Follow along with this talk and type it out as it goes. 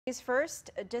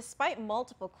First, despite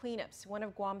multiple cleanups, one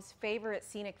of Guam's favorite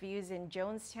scenic views in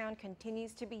Jonestown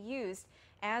continues to be used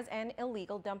as an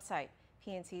illegal dump site.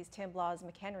 PNC's Tim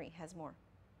Blas-McHenry has more.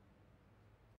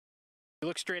 You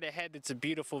look straight ahead, it's a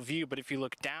beautiful view, but if you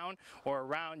look down or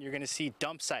around, you're going to see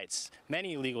dump sites,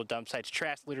 many illegal dump sites,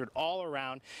 trash littered all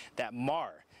around that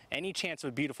mar any chance of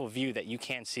a beautiful view that you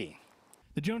can see.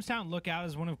 The Jonestown Lookout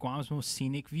is one of Guam's most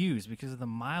scenic views because of the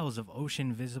miles of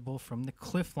ocean visible from the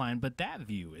cliff line, but that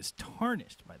view is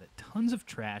tarnished by the tons of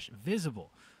trash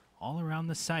visible all around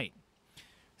the site.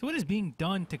 So what is being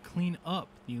done to clean up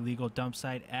the illegal dump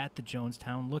site at the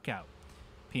Jonestown Lookout?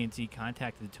 PNC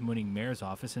contacted the Tamuning Mayor's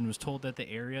office and was told that the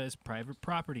area is private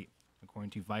property.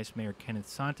 According to Vice Mayor Kenneth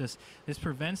Santos, this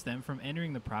prevents them from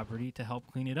entering the property to help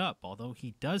clean it up, although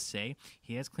he does say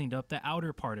he has cleaned up the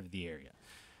outer part of the area.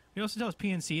 He also tells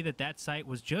PNC that that site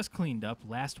was just cleaned up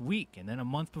last week and then a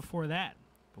month before that.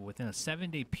 But within a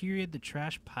 7-day period, the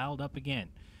trash piled up again.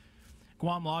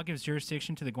 Guam law gives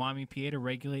jurisdiction to the Guam EPA to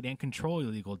regulate and control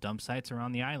illegal dump sites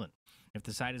around the island. If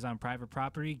the site is on private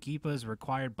property, GIPA is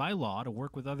required by law to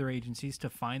work with other agencies to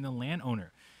find the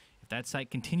landowner. If that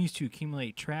site continues to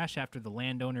accumulate trash after the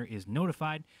landowner is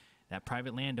notified, that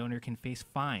private landowner can face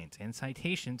fines and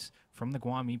citations from the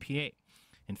Guam EPA.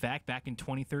 In fact, back in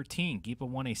 2013, GIPA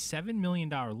won a $7 million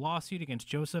lawsuit against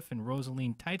Joseph and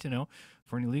Rosaline Taitano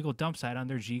for an illegal dump site on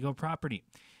their Gigo property.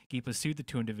 GIPA sued the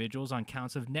two individuals on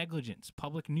counts of negligence,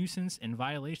 public nuisance, and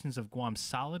violations of Guam's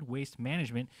Solid Waste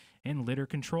Management and Litter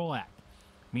Control Act.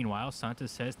 Meanwhile,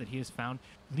 Santos says that he has found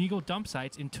legal dump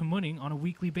sites in Tamuning on a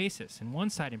weekly basis. In one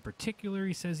site in particular,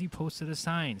 he says he posted a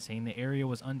sign saying the area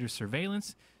was under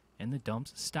surveillance and the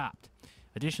dumps stopped.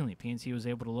 Additionally, PNC was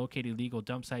able to locate illegal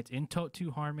dump sites in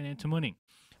Totu, Harmon, and Tamuning.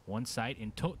 One site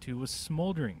in Totu was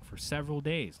smoldering for several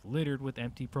days, littered with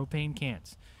empty propane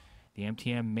cans. The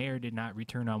MTM mayor did not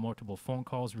return on multiple phone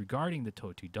calls regarding the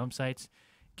Totu dump sites.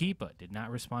 GIPA did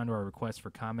not respond to our request for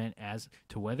comment as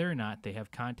to whether or not they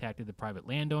have contacted the private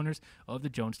landowners of the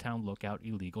Jonestown Lookout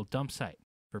illegal dump site.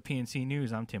 For PNC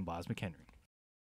News, I'm Tim Blas-McHenry.